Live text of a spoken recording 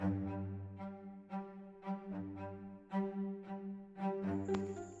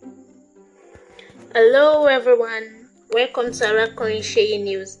Hello everyone, welcome to our current Sharing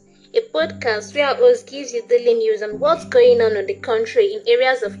News, a podcast where our host gives you daily news on what's going on in the country in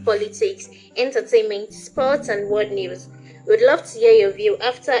areas of politics, entertainment, sports and world news. We'd love to hear your view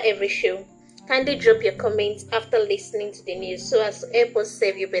after every show. Kindly drop your comments after listening to the news so as to help us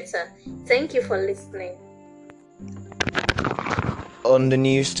serve you better. Thank you for listening. On the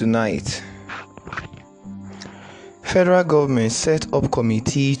news tonight, federal government set up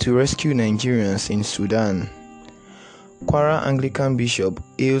committee to rescue Nigerians in Sudan. Kwara Anglican Bishop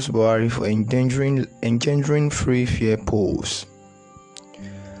hails Buhari for engendering free fair polls.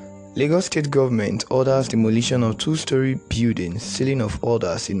 Lagos State government orders demolition of two-story building, sealing of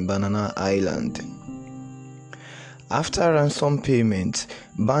orders in Banana Island. After ransom payment,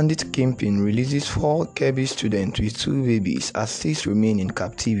 bandit kingpin releases 4 Kebbi students with 2 babies as 6 remain in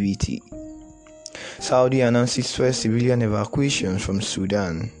captivity. Saudi announces first civilian evacuations from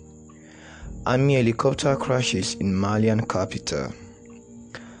Sudan. Army helicopter crashes in Malian capital.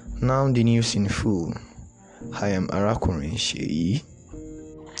 Now the news in full. I am Arakunrin Sheyi.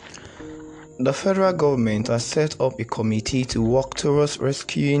 The federal government has set up a committee to work towards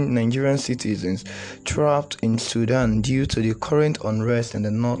rescuing Nigerian citizens trapped in Sudan due to the current unrest in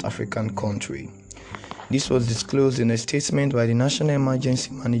the North African country. This was disclosed in a statement by the National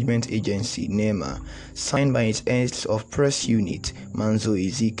Emergency Management Agency (NEMA), signed by its head of press unit, Manzo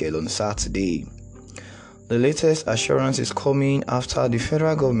Ezekiel, on Saturday. The latest assurance is coming after the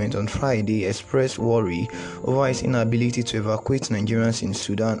federal government on Friday expressed worry over its inability to evacuate Nigerians in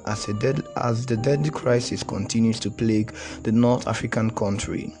Sudan as the deadly crisis continues to plague the North African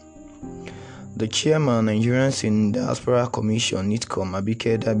country. The chairman, Nigerians in Diaspora Commission (NITCOM),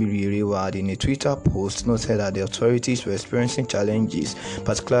 Abike Dabiri, in a Twitter post noted that the authorities were experiencing challenges,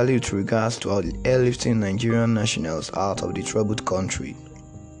 particularly with regards to airlifting Nigerian nationals out of the troubled country.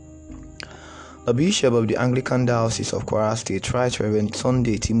 The Bishop of the Anglican Diocese of Kwara State, Right Reverend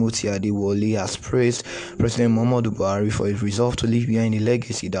Sunday Timothy Adewole, has praised President Muhammadu Buhari for his resolve to leave behind a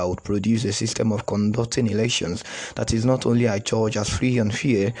legacy that would produce a system of conducting elections that is not only adjudged as free and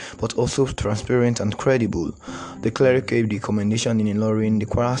fair, but also transparent and credible. The cleric gave the commendation in Ilorin, the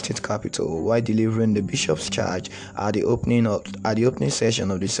Kwara State capital, while delivering the bishop's charge at the opening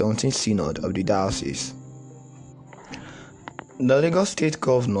session of the 17th Synod of the diocese. The Lagos State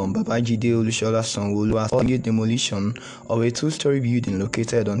Governor Babajide Olusola Sanwo-Olu has ordered demolition of a 2-story building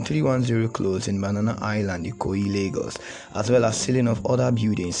located on 310 Close in Banana Island, Ikoyi, Lagos, as well as sealing of other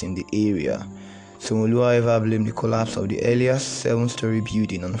buildings in the area. Sanwo-Olu, however, blamed the collapse of the earlier 7-story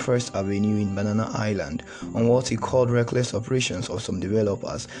building on First Avenue in Banana Island on what he called reckless operations of some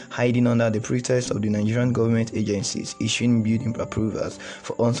developers hiding under the pretext of the Nigerian government agencies issuing building approvals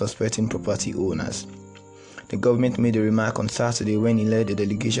for unsuspecting property owners. The government made a remark on Saturday when he led a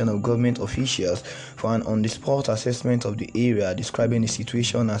delegation of government officials for an on-the-spot assessment of the area, describing the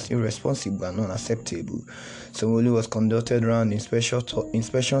situation as irresponsible and unacceptable. Sanwo-Olu was conducted around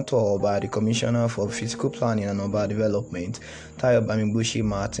inspection tour by the Commissioner for Physical Planning and Urban Development, Tayo Bamigboshi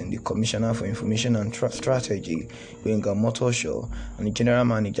Martin, the Commissioner for Information and Strategy, Gbenga Motosho, and the General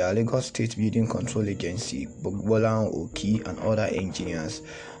Manager, Lagos State Building Control Agency, Bogbola Oki, and other engineers.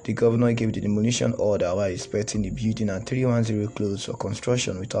 The governor gave the demolition order while inspecting the building at 310 Close for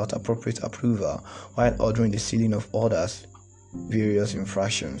construction without appropriate approval, while ordering the sealing of others various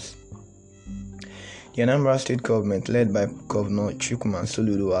infractions. The Anambra State government, led by Governor Chukwuma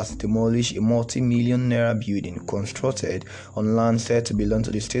Soludo, has demolished a multi-million naira building constructed on land said to belong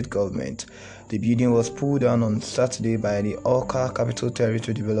to the state government. The building was pulled down on Saturday by the Awka Capital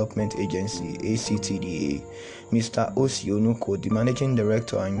Territory Development Agency (ACTDA). Mr. Osi Onuko, the managing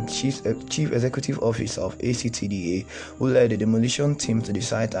director and chief executive officer of ACTDA, who led the demolition team to the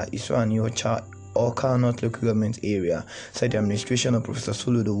site at Iswani Awka North Local Government Area, said the administration of Professor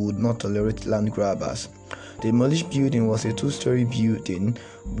Soludo would not tolerate land grabbers. The demolished building was a 2-story building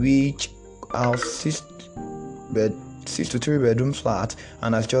which housed 6 to 3-bedroom flat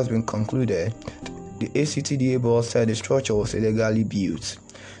and has just been concluded. The ACTDA board said the structure was illegally built.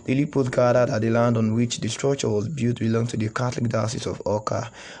 Daily Post gathered that the land on which the structure was built belonged to the Catholic Diocese of Awka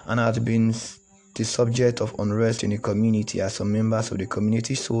and had been the subject of unrest in the community as some members of the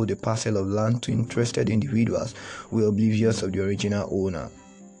community sold a parcel of land to interested individuals who were oblivious of the original owner.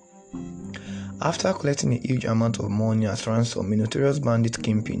 After collecting a huge amount of money as ransom, a notorious bandit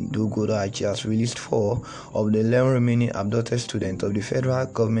kingpin Dogodo Achi has released 4 of the 11 remaining abducted students of the Federal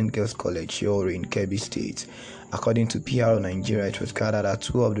Government Girls College, Shiori, in Kebbi State. According to PR Nigeria, it was gathered that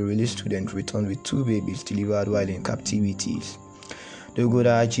 2 of the released students returned with 2 babies delivered while in captivities. Dogodo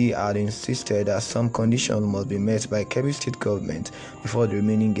Achi had insisted that some conditions must be met by Kebbi State government before the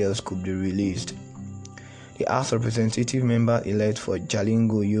remaining girls could be released. The House Representative member-elect for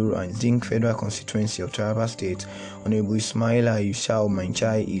Jalingo, Yoro and Zinc Federal Constituency of Taraba State, Honorable Ismaila Yushau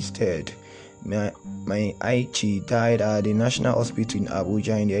Manchai, is dead. Aichi died at the National Hospital in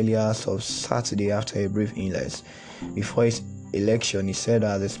Abuja in the early hours of Saturday after a brief illness. Before his election, he served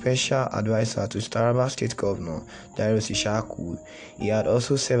as a special advisor to Taraba State Governor Darius Ishaku. He had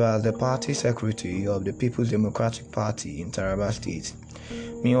also served as the party secretary of the People's Democratic Party in Taraba State.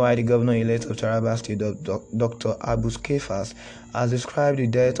 Meanwhile, the governor-elect of Taraba State, Dr. Abus Kefas, has described the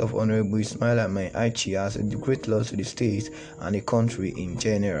death of Honorable Ismaila Aichi as a great loss to the state and the country in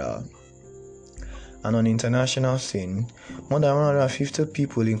general. And on the international scene, more than 150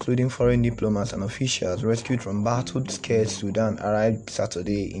 people, including foreign diplomats and officials rescued from battle-scared Sudan, arrived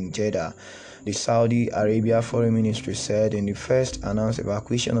Saturday in Jeddah. The Saudi Arabia Foreign Ministry said in the first announced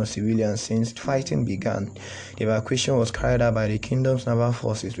evacuation of civilians since fighting began. The evacuation was carried out by the kingdom's naval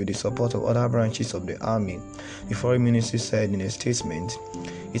forces with the support of other branches of the army. The Foreign Ministry said in a statement,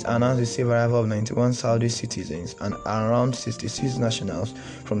 it announced the safe arrival of 91 Saudi citizens and around 66 nationals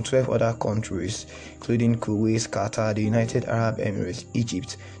from 12 other countries, including Kuwait, Qatar, the United Arab Emirates,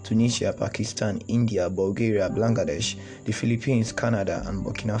 Egypt, Tunisia, Pakistan, India, Bulgaria, Bangladesh, the Philippines, Canada, and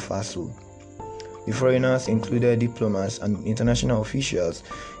Burkina Faso. The foreigners included diplomats and international officials,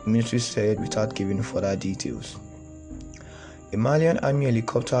 the ministry said without giving further details. A Malian army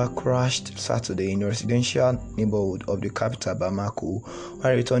helicopter crashed Saturday in a residential neighborhood of the capital Bamako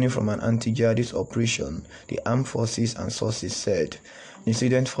while returning from an anti-jihadist operation, the armed forces and sources said. The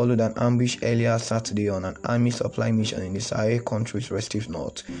incident followed an ambush earlier Saturday on an army supply mission in the Sahel country's restive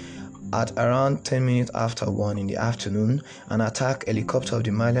north. At around 10 minutes after 1 in the afternoon, an attack helicopter of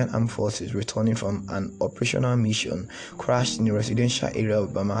the Malian armed forces returning from an operational mission crashed in the residential area of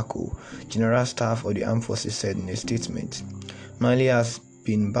Bamako, General Staff of the Armed Forces said in a statement. Mali has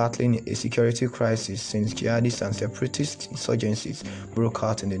been battling a security crisis since jihadist and separatist insurgencies broke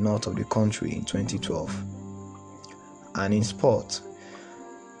out in the north of the country in 2012. And in sport,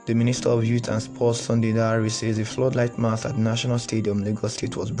 the Minister of Youth and Sports, Sunday Dare, says the floodlight mast at the National Stadium, Lagos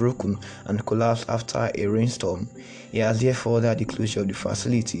State, was broken and collapsed after a rainstorm. He has therefore ordered the closure of the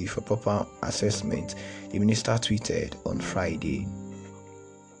facility for proper assessment, the minister tweeted on Friday.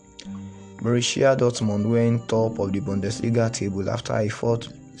 Borussia Dortmund went top of the Bundesliga table after a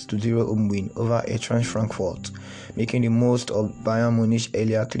 4-0 home win over Eintracht Frankfurt, making the most of Bayern Munich's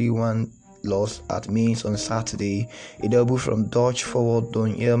earlier 3-1 loss at Mainz on Saturday. A double from Dutch forward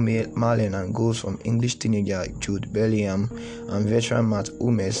Daniel Malen and goals from English teenager Jude Bellingham and veteran Matt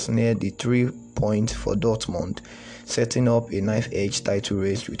Hummels snared the 3 points for Dortmund, setting up a knife-edge title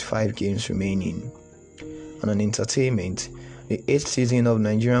race with 5 games remaining. And on entertainment, the 8th season of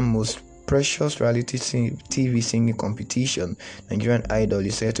Nigerian most precious reality TV singing competition, Nigerian Idol,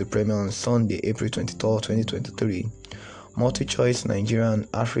 is set to premiere on Sunday, April 23, 2023. Multi-choice Nigerian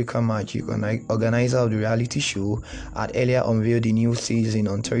Africa Magic, organizer of the reality show, had earlier unveiled the new season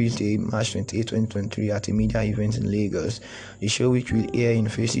on Thursday, March 28, 2023 at a media event in Lagos. The show, which will air in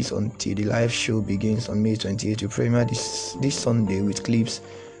phases until the live show begins on May 28, will premiere this Sunday with clips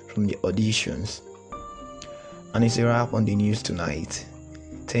from the auditions. And it's a wrap on the news tonight.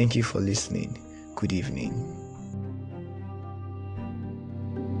 Thank you for listening. Good evening.